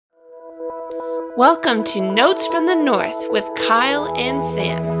Welcome to Notes from the North with Kyle and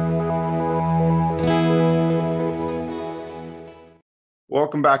Sam.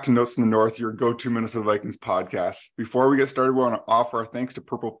 Welcome back to Notes from the North, your go-to Minnesota Vikings podcast. Before we get started, we want to offer our thanks to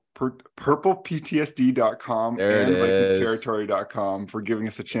purpleptsd.com and vikingsterritory.com for giving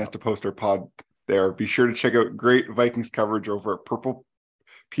us a chance to post our pod there. Be sure to check out great Vikings coverage over at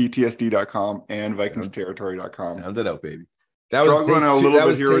purpleptsd.com and vikingsterritory.com. Sound it out, baby. Struggling a little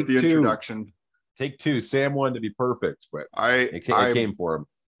bit here with the introduction. Take two. Sam wanted to be perfect, but it came for him.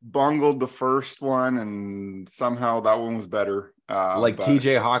 Bungled the first one, and somehow that one was better.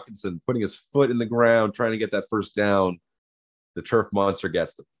 TJ Hawkinson putting his foot in the ground, trying to get that first down. The turf monster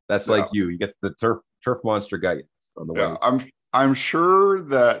gets him. That's like you. You get the turf monster guy on the way. I'm sure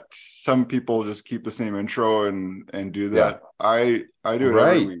that some people just keep the same intro and do that. Yeah. I do it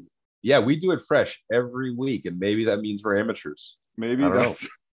every week. Yeah, we do it fresh every week, and maybe that means we're amateurs. Maybe that's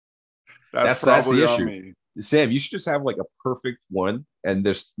the issue. Me. Sam, you should just have like a perfect one, and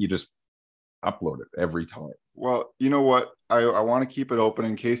you just upload it every time. Well, you know what? I want to keep it open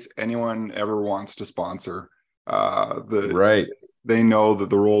in case anyone ever wants to sponsor. They know that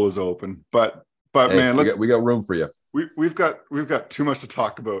the role is open. But hey, man, we got room for you. We've got too much to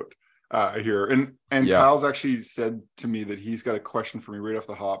talk about here. And Kyle's actually said to me that he's got a question for me right off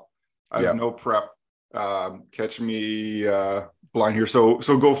the hop. I have no prep. Catch me blind here. So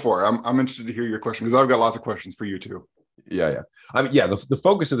go for it. I'm interested to hear your question because I've got lots of questions for you too. Yeah. The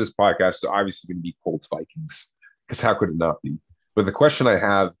focus of this podcast is obviously going to be Colts Vikings, because how could it not be? But the question I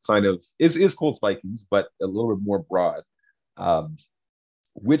have kind of is Colts Vikings, but a little bit more broad.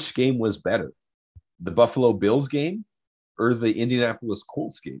 Which game was better, the Buffalo Bills game or the Indianapolis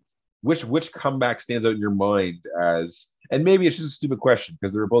Colts game? Which comeback stands out in your mind as? And maybe it's just a stupid question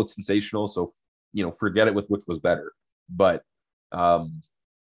because they're both sensational. So forget it with which was better. But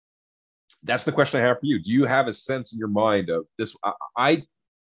that's the question I have for you. Do you have a sense in your mind of this? I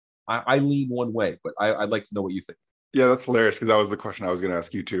lean one way, but I'd like to know what you think. Yeah, that's hilarious because that was the question I was going to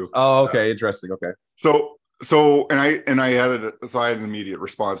ask you too. Oh, okay, interesting. Okay. So I had an immediate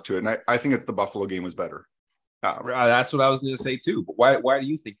response to it, and I think it's the Buffalo game was better. That's what I was going to say too. But why do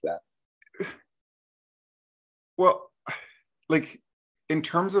you think that? Well, like in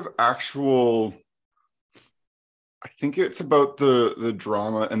terms of actual. I think it's about the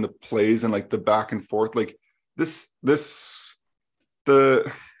drama and the plays and like the back and forth. Like it's a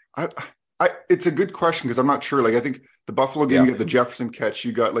good question because I'm not sure. Like I think the Buffalo game, you got the Jefferson catch,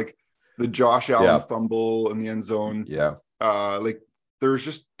 you got like the Josh Allen fumble in the end zone. Yeah. Like there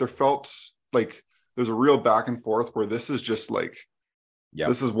felt like there's a real back and forth where this is just like,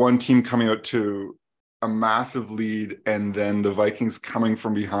 this is one team coming out to a massive lead and then the Vikings coming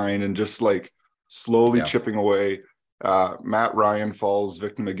from behind and just like slowly chipping away. Matt Ryan falls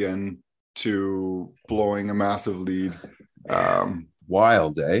victim again to blowing a massive lead.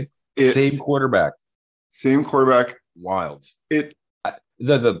 Wild, eh? Same quarterback. For Wild. Those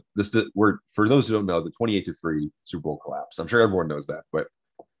who don't know, the 28-3 Super Bowl collapse. I'm sure everyone knows that, but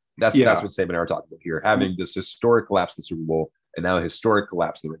that's what Sam and I are talking about here. Having this historic collapse in the Super Bowl and now a historic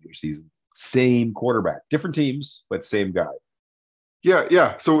collapse in the regular season. Same quarterback, different teams, but same guy.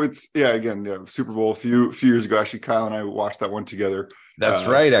 Yeah. So it's Super Bowl a few years ago. Actually, Kyle and I watched that one together. That's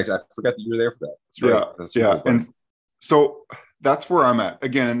right. I forgot that you were there for that. That's right. Yeah. And so that's where I'm at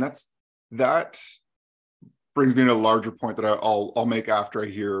again, and that brings me to a larger point that I'll make after I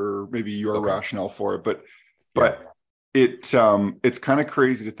hear maybe your rationale for it. But it's kind of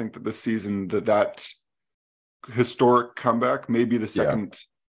crazy to think that this season that historic comeback may be the second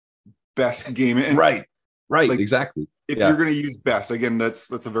best game. And right, like, exactly. If you're going to use best, again, that's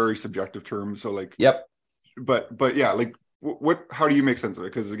a very subjective term. So like, but yeah, like how do you make sense of it?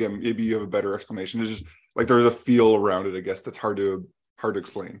 Because again, maybe you have a better explanation. It's just like, there's a feel around it, I guess, that's hard to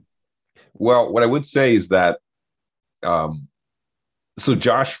explain. Well, what I would say is that, so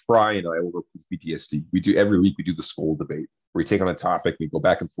Josh Fry and I over PTSD, every week we do the Skull debate where we take on a topic, we go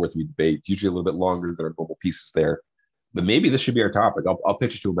back and forth, we debate, usually a little bit longer than our normal pieces there, but maybe this should be our topic. I'll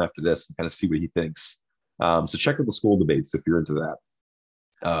pitch it to him after this and kind of see what he thinks. So check out the Skull debates if you're into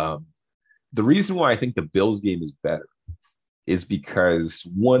that. The reason why I think the Bills game is better is because,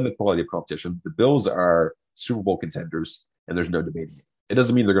 one, the quality of competition. The Bills are Super Bowl contenders, and there's no debating it. It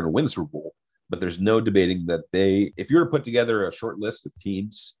doesn't mean they're going to win the Super Bowl, but there's no debating that if you were to put together a short list of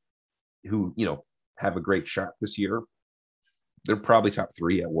teams who, have a great shot this year, they're probably top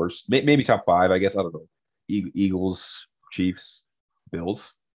 3 at worst, maybe top 5, I guess. I don't know. Eagles, Chiefs,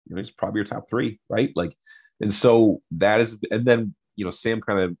 Bills. It's probably your top 3, right? Like, and so that is, and then Sam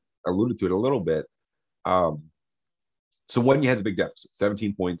kind of alluded to it a little bit. So when you had the big deficit,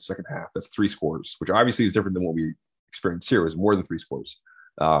 17 points, second half, that's 3 scores, which obviously is different than what we experienced here. It was more than 3 scores.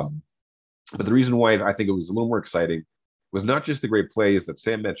 But the reason why I think it was a little more exciting was not just the great plays that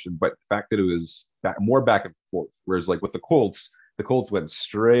Sam mentioned, but the fact that it was more back and forth. Whereas like with the Colts went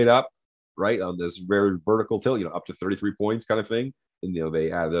straight up, right, on this very vertical tilt, up to 33 points kind of thing. And, they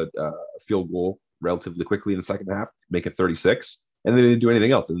had a field goal relatively quickly in the second half, make it 36. And they didn't do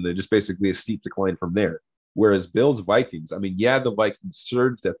anything else. And then just basically a steep decline from there. Whereas Bills Vikings, I mean, yeah, the Vikings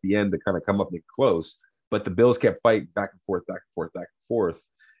surged at the end to kind of come up and close, but the Bills kept fighting back and forth, back and forth, back and forth.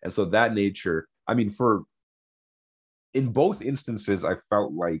 And so that nature, I mean, in both instances, I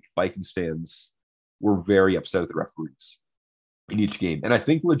felt like Vikings fans were very upset with the referees in each game. And I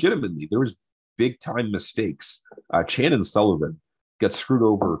think legitimately there was big time mistakes. Chandon Sullivan got screwed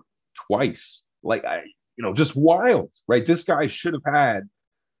over twice. Like, just wild, right? This guy should have had,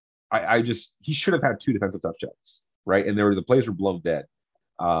 he should have had 2 defensive touchdowns, right? And the plays were blown dead.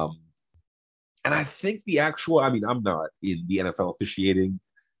 And I think I'm not in the NFL officiating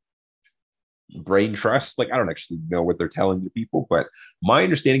brain trust. Like, I don't actually know what they're telling the people, but my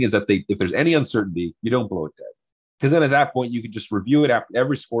understanding is that if there's any uncertainty, you don't blow it dead. Because then at that point, you can just review it after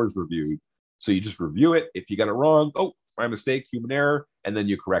every score is reviewed. So you just review it. If you got it wrong, my mistake, human error, and then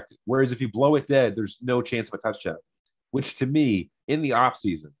you correct it. Whereas if you blow it dead, there's no chance of a touchdown, which to me, in the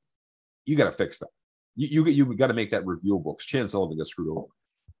offseason, you got to fix that. You got to make that reviewable because Chandon Sullivan got screwed over.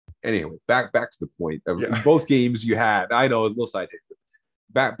 Anyway, back to the point. In both games you had, I know, a little side hit.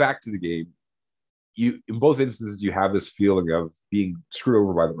 Back to the game. In both instances, you have this feeling of being screwed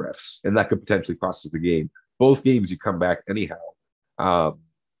over by the refs, and that could potentially cost us the game. Both games, you come back anyhow.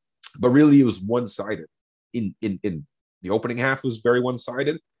 But really, it was one-sided. In the opening half was very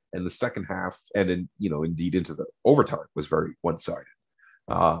one-sided, and the second half, and indeed into the overtime was very one-sided.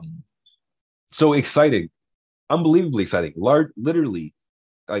 So exciting, unbelievably exciting. Literally,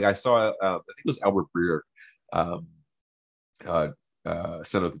 like I saw, I think it was Albert Breer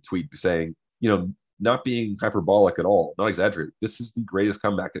sent out the tweet saying, not being hyperbolic at all, not exaggerated. This is the greatest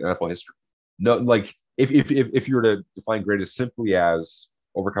comeback in NFL history. No, like if you were to define greatest simply as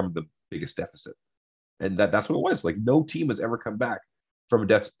overcoming the biggest deficit, and that's what it was. Like, no team has ever come back from a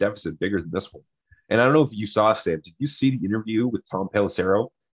deficit bigger than this one. And I don't know if you saw, Sam, did you see the interview with Tom Pelissero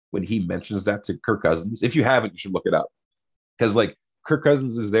when he mentions that to Kirk Cousins? If you haven't, you should look it up, because like Kirk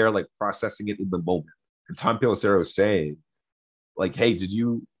Cousins is there like processing it in the moment, and Tom Pelissero is saying, like, hey, did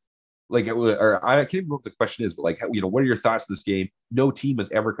you like, or I can't remember what the question is, but like, what are your thoughts on this game? No team has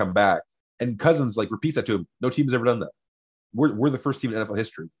ever come back. And Cousins like repeats that to him. No team has ever done that. We're the first team in NFL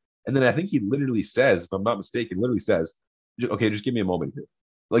history. And then I think he literally says, if I'm not mistaken, okay, just give me a moment here.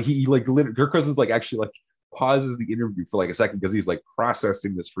 Like Kirk Cousins like actually like pauses the interview for like a second because he's like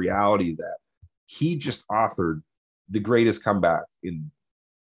processing this reality that he just authored the greatest comeback in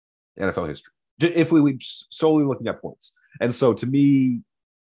NFL history. If we were solely looking at points. And so to me,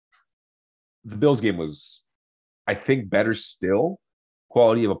 the Bills game was, I think, better still.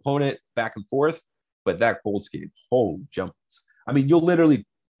 Quality of opponent, back and forth. But that Colts game, holy jumpers. I mean, you'll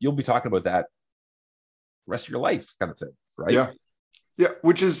be talking about that the rest of your life kind of thing, right? Yeah. Yeah,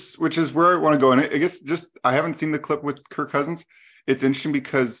 which is where I want to go. And I guess I haven't seen the clip with Kirk Cousins. It's interesting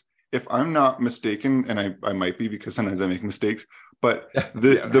because if I'm not mistaken, and I might be because sometimes I make mistakes, but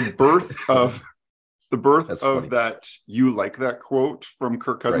the birth of that, you like that quote from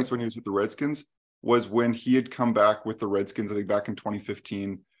Kirk Cousins when he was with the Redskins, was when he had come back with the Redskins, I think back in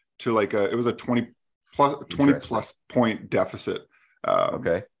 2015, to like it was a 20 plus point deficit.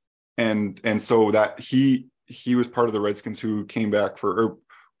 Okay. And so that he was part of the Redskins who came back or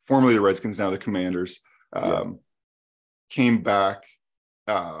formerly the Redskins, now the Commanders, came back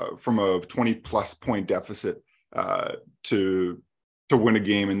from a 20 plus point deficit to win a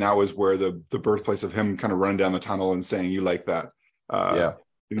game. And that was where the birthplace of him kind of running down the tunnel and saying, you like that.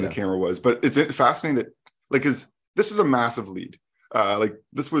 The camera was, but it's fascinating that like, this was a massive lead. To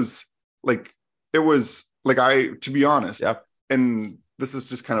be honest, and this is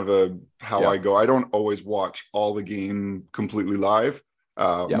just kind of how I go. I don't always watch all the game completely live.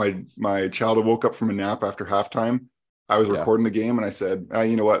 My child woke up from a nap after halftime. I was recording the game and I said,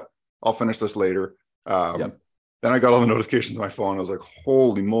 you know what? I'll finish this later. Then I got all the notifications on my phone. I was like,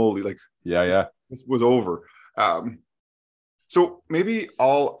 holy moly. Like, this was over. So maybe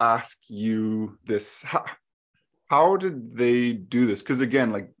I'll ask you this. How did they do this? Because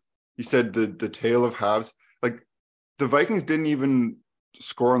again, like you said, the tale of halves, like the Vikings didn't even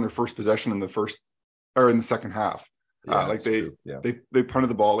score on their first possession in the second half. They punted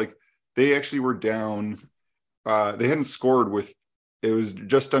the ball. Like they actually were down. They hadn't scored it was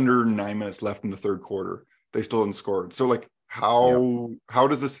just under 9 minutes left in the third quarter. they still hadn't scored. So like how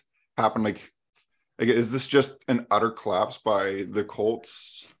does this happen? Like, is this just an utter collapse by the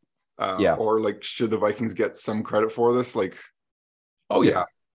Colts? Or like, should the Vikings get some credit for this? Like, yeah.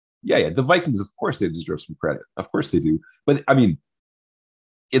 The Vikings, of course, they deserve some credit. Of course they do. But I mean,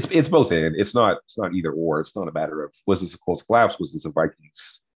 it's both and it's not either or. It's not a matter of was this a Colts collapse? Was this a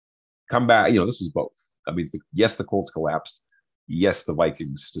Vikings comeback? This was both. I mean, yes, the Colts collapsed. Yes, the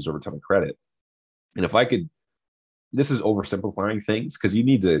Vikings deserve a ton of credit. And if I could, this is oversimplifying things because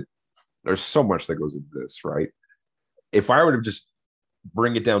there's so much that goes into this, right? If I were to just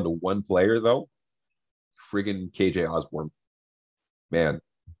bring it down to one player, though, friggin' KJ Osborne, man,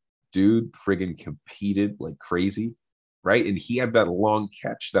 dude friggin' competed like crazy, right? And he had that long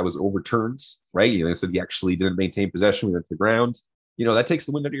catch that was overturned, right? They said he actually didn't maintain possession, we went to the ground. That takes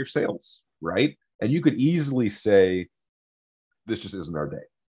the wind out of your sails, right? And you could easily say, this just isn't our day.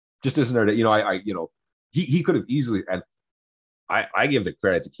 Just isn't our day. He could have easily, and I give the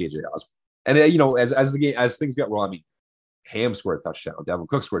credit to KJ Osborne. And as things got wrong, I mean, Ham scored a touchdown, Dalvin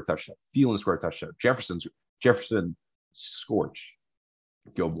Cook scored a touchdown, Thielen scored a touchdown, Jefferson scorched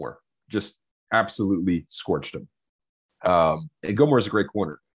Gilmore, just absolutely scorched him. And Gilmore is a great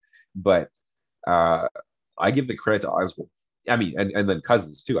corner, but I give the credit to Osborne. I mean, and then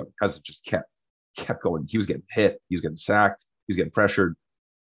Cousins too. I mean, Cousins just kept going. He was getting hit, he was getting sacked, he was getting pressured.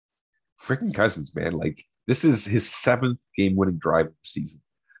 Freaking Cousins, man! Like, this is his 7th game-winning drive of the season.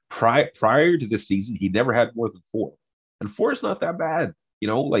 Prior to this season, he never had more than 4. And 4 is not that bad.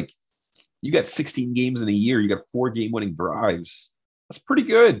 Like, you got 16 games in a year, you got 4 game-winning drives. That's pretty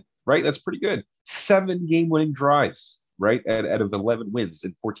good, right? That's pretty good. 7 game-winning drives, right? Out of 11 wins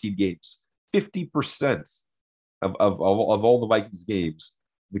in 14 games. 50% of all the Vikings games,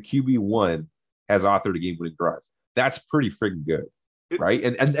 the QB1 has authored a game-winning drive. That's pretty friggin' good, right?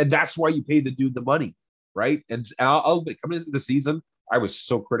 And that's why you pay the dude the money, right? And I'll admit, coming into the season, I was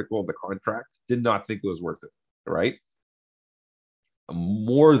so critical of the contract. Did not think it was worth it, right?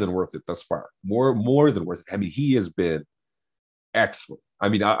 More than worth it thus far. More than worth it. I mean, he has been excellent. I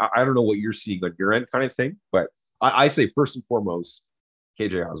mean, I don't know what you're seeing on your end kind of thing, but I say first and foremost,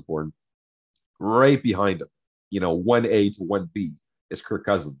 KJ Osborne. Right behind him, 1A to 1B is Kirk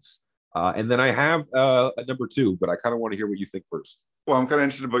Cousins. And then I have a number 2, but I kind of want to hear what you think first. Well, I'm kind of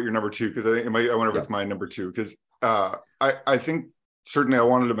interested about your number 2 because I wonder if it's my number 2 because I think certainly I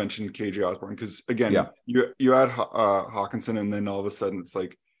wanted to mention KJ Osborne because again, you add Hawkinson and then all of a sudden it's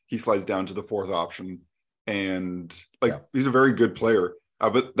like he slides down to the 4th option and he's a very good player.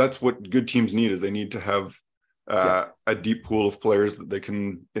 But that's what good teams need is they need to have a deep pool of players that they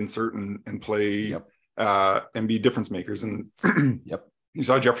can insert and play and be difference makers. And you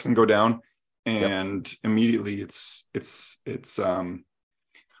saw Jefferson go down and immediately it's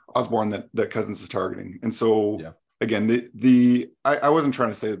Osborne that Cousins is targeting. And so again, I wasn't trying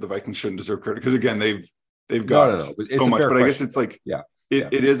to say that the Vikings shouldn't deserve credit because again, they've got so much, but I guess it's like,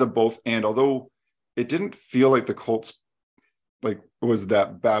 it is a both. And although it didn't feel like the Colts was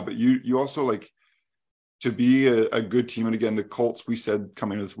that bad, but you also like to be a good team. And again, the Colts, we said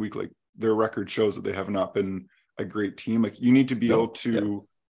coming this week, like their record shows that they have not been a great team. Like you need to be able to,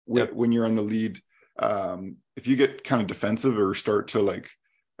 when you're in the lead, if you get kind of defensive or start to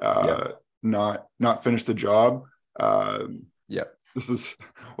not finish the job, this is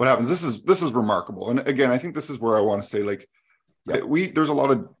what happens. This is remarkable. And again, I think this is where I want to say, like, there's a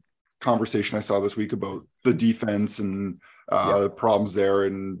lot of conversation I saw this week about the defense and the problems there.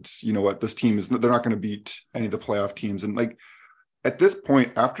 And you know what, this team they're not going to beat any of the playoff teams. And like, at this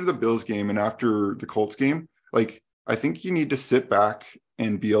point, after the Bills game and after the Colts game, like, I think you need to sit back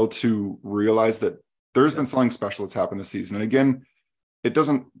and be able to realize that there's been something special that's happened this season. And again, it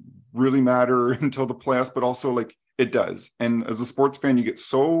doesn't really matter until the playoffs, but also like it does. And as a sports fan, you get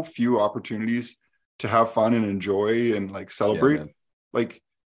so few opportunities to have fun and enjoy and like celebrate. Like,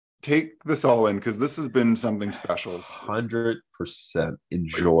 take this all in because this has been something special. 100%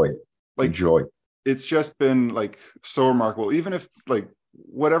 enjoy it. Like, enjoy. It's just been like so remarkable. Even if like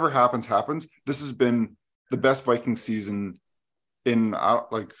whatever happens, this has been the best Viking season in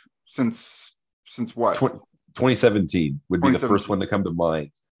like since what? 2017 would be the first one to come to mind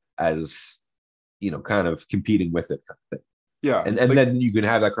as, kind of competing with it kind of thing. Yeah. And like, then you can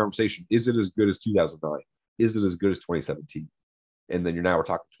have that conversation. Is it as good as 2009? Is it as good as 2017? And then we're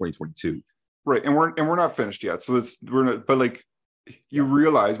talking 2022. Right. And we're not finished yet. So but like, you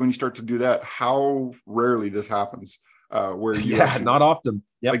realize when you start to do that, how rarely this happens, where not often.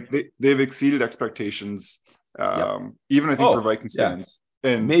 Like they've exceeded expectations. Even I think for Vikings fans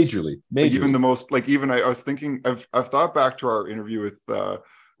and majorly. Like even the most, like, even I was thinking, I've thought back to our interview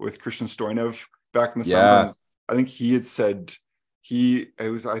with Christian Stoyanov back in the summer. Yeah. And I think he had said I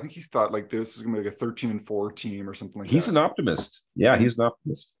think he thought like this was gonna be like a 13-4 team or something like He's that. an optimist. Yeah, And he's an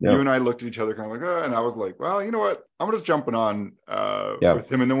optimist. Yeah. you and I looked at each other kind of like, and I was like, well, you know what? I'm just jumping on Yeah. with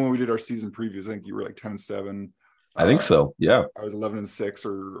him. And then when we did our season previews, I think you were like 10-7. I think so. Yeah. I was 11-6,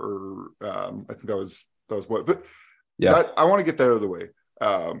 or I think that was what. But Yeah. that, I want to get that out of the way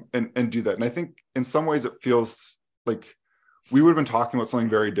and do that. And I think in some ways it feels like we would have been talking about something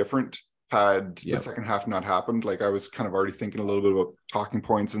very different had the second half not happened. Like I was kind of already thinking a little bit about talking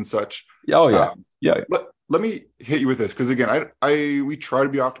points and such. Oh yeah. Yeah. Let me hit you with this, because again, we try to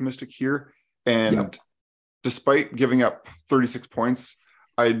be optimistic here, and despite giving up 36 points,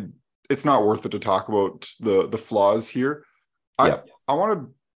 it's not worth it to talk about the flaws here. I want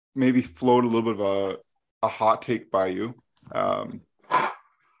to maybe float a little bit of a hot take by you,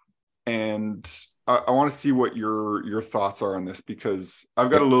 and I want to see what your thoughts are on this, because I've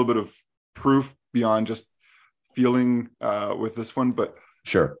got a little bit of proof beyond just feeling with this one, but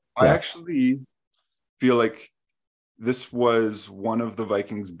sure, I actually feel like this was one of the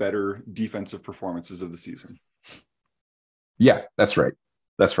Vikings' better defensive performances of the season. Yeah, that's right.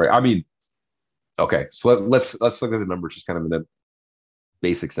 That's right. I mean, okay, so let's look at the numbers just kind of in a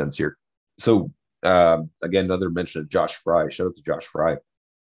basic sense here. So again, another mention of Josh Fry. Shout out to Josh Fry.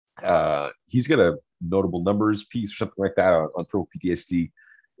 He's got a notable numbers piece or something like that on Pro PTSD,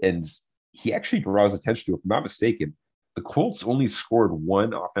 and he actually draws attention to, if I'm not mistaken, the Colts only scored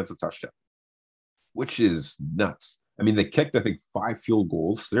one offensive touchdown, which is nuts. I mean, they kicked, I think, 5 field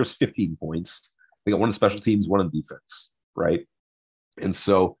goals. There's 15 points. They got one on special teams, one on defense, right? And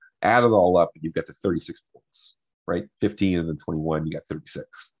so add it all up, and you've got to 36 points, right? 15 and then 21, you got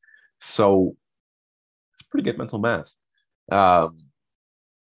 36. So it's pretty good mental math. Matt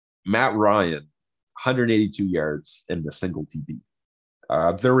Ryan, 182 yards and a single TD.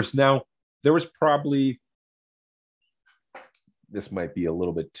 There was probably, this might be a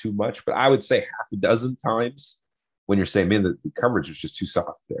little bit too much, but I would say half a dozen times when you're saying, man, the coverage was just too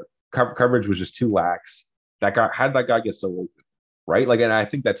soft there. Coverage was just too lax. That guy get so open, right? Like, and I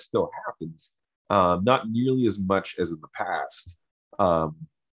think that still happens, not nearly as much as in the past. And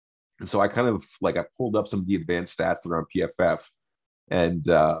so I kind of I pulled up some of the advanced stats around PFF, and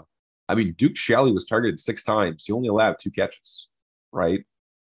I mean, Duke Shelley was targeted 6 times. He only allowed 2 catches, right?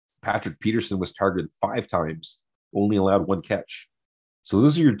 Patrick Peterson was targeted 5 times, only allowed 1 catch. So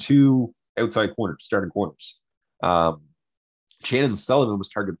those are your 2 outside corners, starting corners. Shannon Sullivan was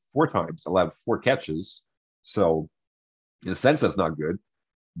targeted 4 times, allowed 4 catches. So in a sense, that's not good.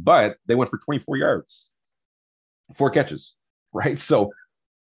 But they went for 24 yards, 4 catches, right? So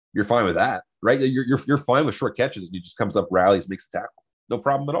you're fine with that, right? You're fine with short catches, and he just comes up, rallies, makes a tackle. No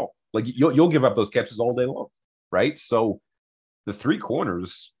problem at all. Like you'll give up those catches all day long, right? So the 3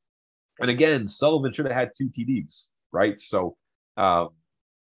 corners, and again, Sullivan should have had 2 TDs, right? So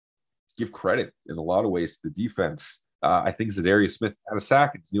give credit in a lot of ways to the defense. I think Zadarius Smith had a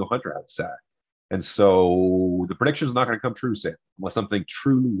sack and Danielle Hunter had a sack. And so the prediction is not going to come true, Sam, unless something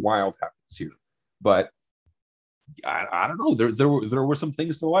truly wild happens here. But I don't know. There were some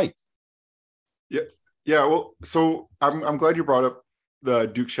things to like. Yeah. Well, so I'm glad you brought up the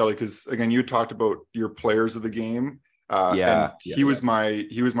Duke Shelley, because again, you talked about your players of the game. He was my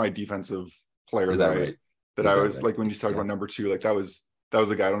defensive player that I was like, when you talked about number 2, like that was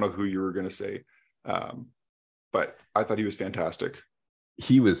the guy. I don't know who you were going to say, but I thought he was fantastic.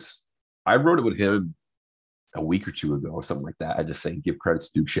 I wrote it with him a week or 2 ago or something like that. I just saying, give credit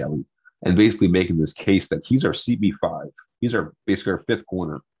to Duke Shelley, and basically making this case that he's our CB5. He's basically our 5th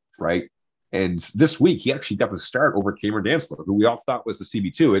corner, right? And this week, he actually got the start over Cameron Dantzler, who we all thought was the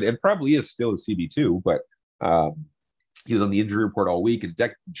CB2, and probably is still a CB2, but he was on the injury report all week, and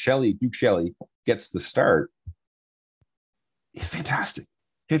Duke Shelley gets the start. Fantastic.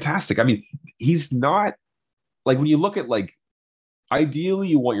 I mean, he's not, like, when you look at, like, ideally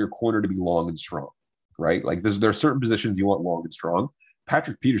you want your corner to be long and strong, right? Like there are certain positions you want long and strong.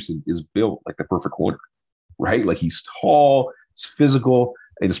 Patrick Peterson is built like the perfect corner, right? Like he's tall, he's physical,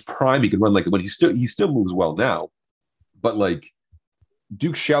 in his prime he can run like when he still moves well now, but like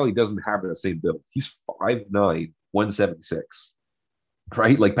Duke Shelley doesn't have that same build. He's 5'9", 176,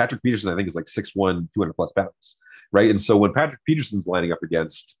 right? Like Patrick Peterson, I think, is like 6'1", 200 plus pounds, right? And so when Patrick Peterson's lining up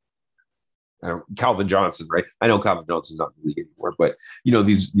against Calvin Johnson, right? I know Calvin Johnson's not in the league anymore, but you know,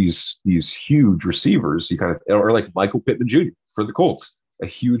 these huge receivers, you kind of, or like Michael Pittman Jr. for the Colts, a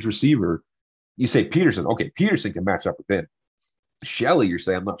huge receiver. You say Peterson, okay, Peterson can match up with him. Shelley, you're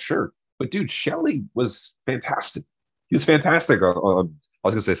saying, I'm not sure, but dude, Shelley was fantastic. He was fantastic on I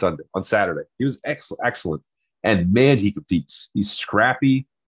was gonna say Sunday, on Saturday. He was excellent, and man, he competes. He's scrappy,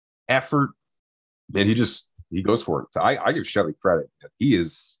 effort. man, he goes for it. So I give Shelley credit.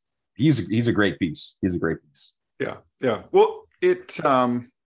 He's a great piece. He's a great piece. Yeah. Yeah. Well,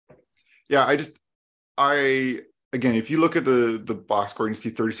 yeah, I again, if you look at the box score and you see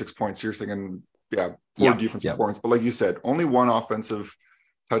 36 points, you're thinking, yeah, poor defense performance. But like you said, only one offensive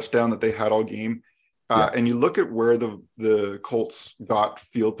touchdown that they had all game. And you look at where the Colts got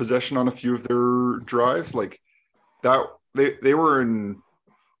field possession on a few of their drives, like that they were in,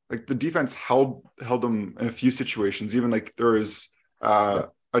 like, the defense held them in a few situations. Even like there was a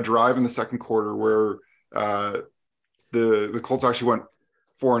drive in the second quarter where the Colts actually went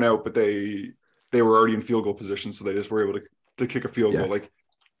 4 and out, but they were already in field goal position, so they just were able to kick a field goal. Like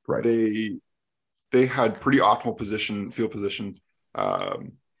they had pretty optimal field position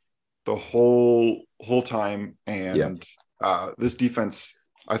the whole time, and this defense,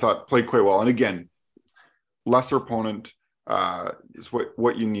 I thought, played quite well. And again, lesser opponent is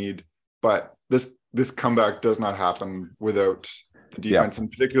what you need, but this comeback does not happen without the defense, and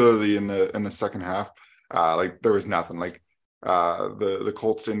particularly in the second half. Like there was nothing. Like the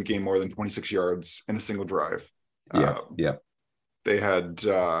Colts didn't gain more than 26 yards in a single drive. They had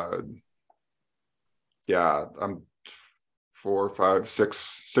 4, 5,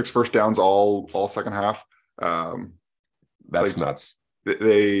 6 first downs all second half. That's nuts.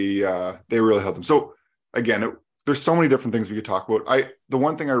 They really held them. So again, there's so many different things we could talk about. The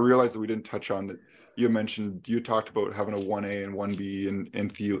one thing I realized that we didn't touch on that you mentioned, you talked about having a 1A and 1B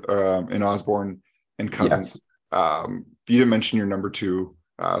in Osborne and Cousins. You didn't mention your number 2,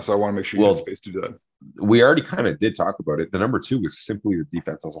 so I want to make sure you had space to do that. We already kind of did talk about it. The number 2 was simply the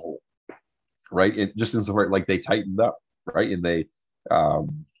defense as a whole, right? It just in so far, like, they tightened up, right? And they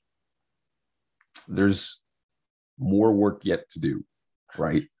there's more work yet to do,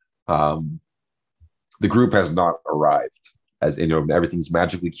 right? The group has not arrived, as you know, everything's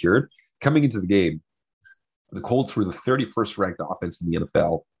magically cured. Coming into the game, the Colts were the 31st ranked offense in the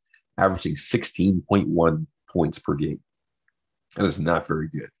NFL, averaging 16.1 points per game. That is not very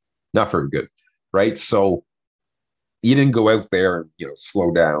good. Not very good, right? So you didn't go out there and,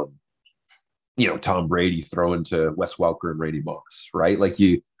 slow down, Tom Brady throwing to Wes Welker and Randy Moss, right? Like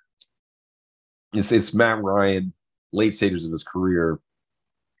it's Matt Ryan, late stages of his career.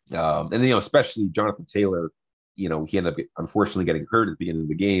 And especially Jonathan Taylor, he ended up unfortunately getting hurt at the beginning of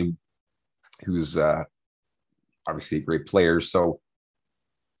the game, who's obviously a great player. So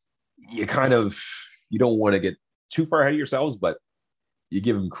you don't want to get too far ahead of yourselves, but you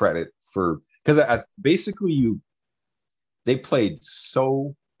give him credit because basically they played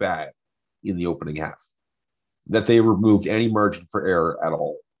so bad in the opening half that they removed any margin for error at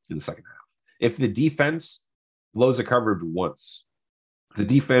all in the second half. If the defense blows a coverage once, the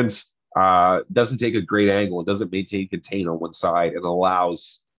defense doesn't take a great angle and doesn't maintain contain on one side and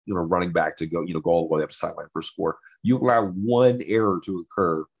allows running back to go all the way up to sideline for a score. You allow one error to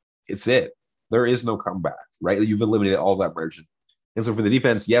occur, it's it. There is no comeback, right? You've eliminated all that margin. And so for the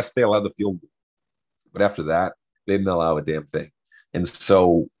defense, yes, they allowed the field goal, but after that, they didn't allow a damn thing. And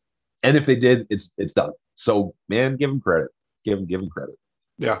if they did, it's done. So, man, give them credit. Give them credit.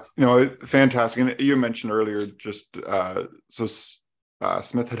 Yeah, fantastic. And you mentioned earlier, just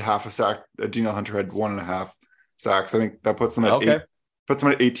Smith had half a sack. Danielle Hunter had 1.5 sacks. I think that puts them at puts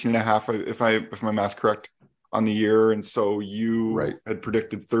them at 18.5, if my math's correct, on the year. And so you had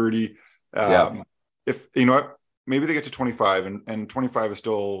predicted 30. If you know what, maybe they get to 25, and 25 is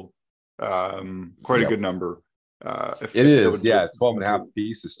still quite a good number. If it is, 12.5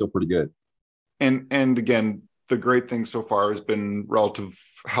 piece is still pretty good. And again, the great thing so far has been relative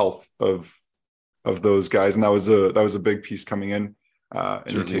health of those guys, and that was a big piece coming in.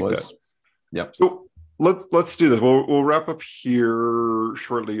 And you take that. Yep. So let's do this. We'll wrap up here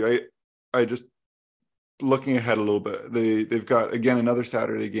shortly. I just looking ahead a little bit. They've got, again, another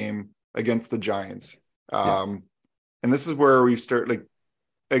Saturday game against the Giants. And this is where we start, like,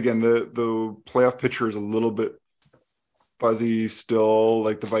 again, the playoff picture is a little bit fuzzy still.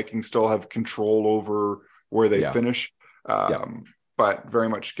 Like, the Vikings still have control over where they finish, but very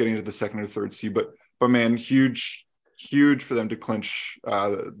much getting into the second or third seed. But man, huge for them to clinch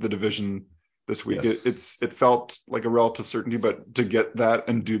the division this week. Yes. It felt like a relative certainty, but to get that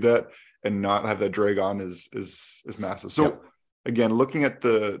and do that and not have that drag on is massive. So again, looking at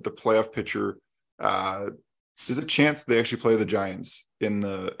the playoff picture, there's a chance they actually play the Giants in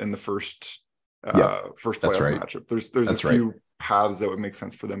the first playoff matchup. There's a few paths that would make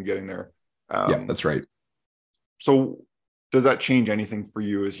sense for them getting there. That's right. So does that change anything for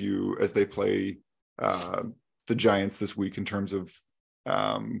you as they play the Giants this week in terms of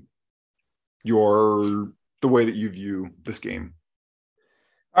the way that you view this game?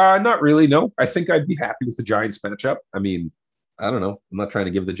 Not really. No, I think I'd be happy with the Giants matchup. I mean, I don't know. I'm not trying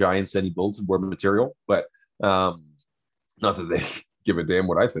to give the Giants any bulletin board material, but um, not that they give a damn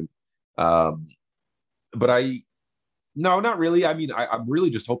what I think. Um, but no, not really. I mean, I'm really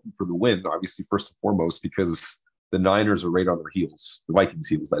just hoping for the win, obviously, first and foremost, because the Niners are right on their heels, the Vikings'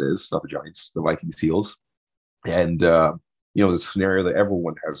 heels, that is, not the Giants, the Vikings' heels. And, the scenario that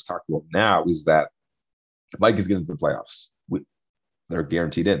everyone has talked about now is that the Vikings get into the playoffs. They're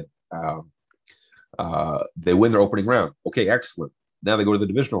guaranteed in. They win their opening round. Okay, excellent. Now they go to the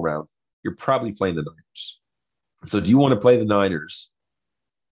divisional round. You're probably playing the Niners. So do you want to play the Niners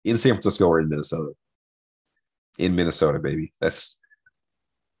in San Francisco or in Minnesota? In Minnesota, baby. That's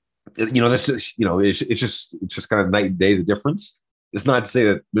just it's just kind of night and day the difference. It's not to say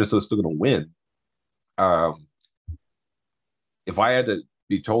that Minnesota's still going to win. If I had to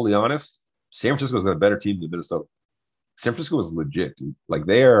be totally honest, San Francisco's got a better team than Minnesota. San Francisco is legit, dude. Like,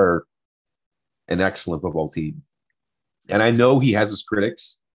 they are an excellent football team. And I know he has his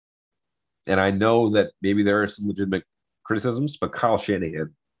critics, and I know that maybe there are some legitimate criticisms, but Kyle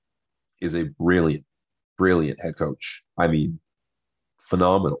Shanahan is a brilliant, brilliant head coach. I mean,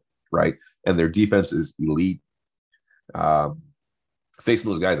 phenomenal, right? And their defense is elite.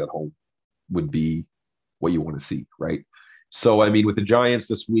 Facing those guys at home would be what you want to see, right? So, I mean, with the Giants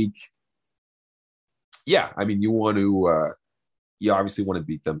this week, yeah, I mean, you obviously want to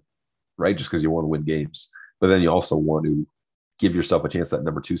beat them, right? Just because you want to win games. But then you also want to give yourself a chance at that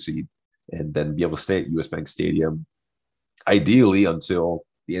number 2 seed and then be able to stay at US Bank Stadium, ideally until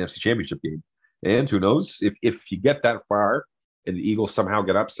the NFC Championship game. And who knows, if you get that far and the Eagles somehow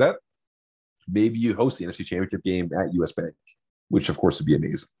get upset, maybe you host the NFC Championship game at US Bank, which of course would be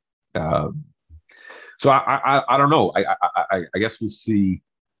amazing. So I don't know. I guess we'll see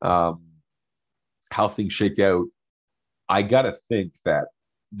how things shake out. I gotta think that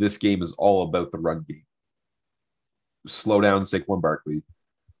this game is all about the run game. Slow down Saquon Barkley.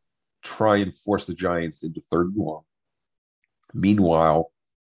 Try and force the Giants into 3rd and long. Meanwhile,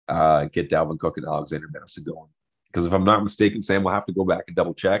 get Dalvin Cook and Alexander Madison going. Because if I'm not mistaken, Sam will have to go back and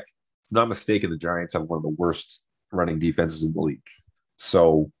double check. If I'm not mistaken, the Giants have one of the worst running defenses in the league.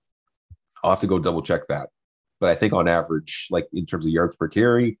 So I'll have to go double check that. But I think on average, like in terms of yards per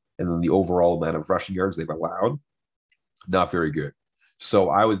carry and then the overall amount of rushing yards they've allowed, not very good. So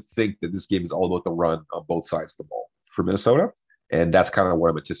I would think that this game is all about the run on both sides of the ball for Minnesota. And that's kind of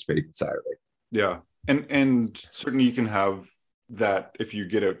what I'm anticipating on Saturday. Yeah. And certainly you can have that if you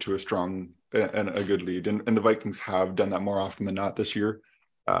get out to a strong and a good lead. And the Vikings have done that more often than not this year.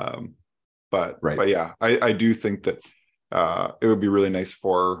 But yeah, I do think that it would be really nice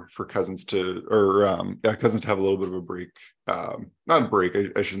for Cousins to have a little bit of a break. Not a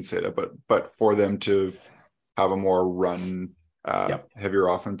break, I shouldn't say that, but for them to have a more run heavier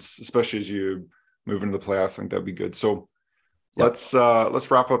offense, especially as you move into the playoffs. I think that'd be good. So let's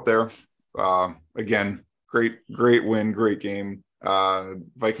wrap up there. Again, great win, great game.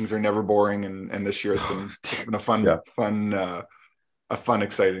 Vikings are never boring, and this year it's been a fun,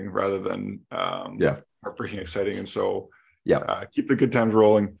 exciting rather than heartbreaking exciting. And so keep the good times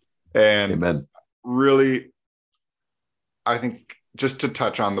rolling. And Amen. Really, I think just to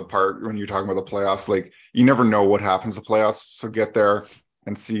touch on the part when you're talking about the playoffs, like, you never know what happens in the playoffs. So get there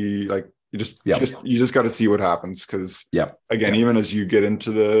and see, like, you just got to see what happens. Cause even as you get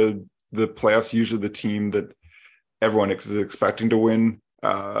into the playoffs, usually the team that everyone is expecting to win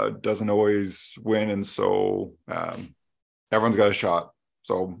doesn't always win. And so everyone's got a shot.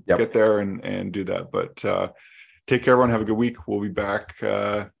 So get there and do that. But take care, everyone. Have a good week. We'll be back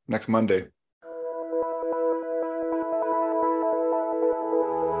next Monday.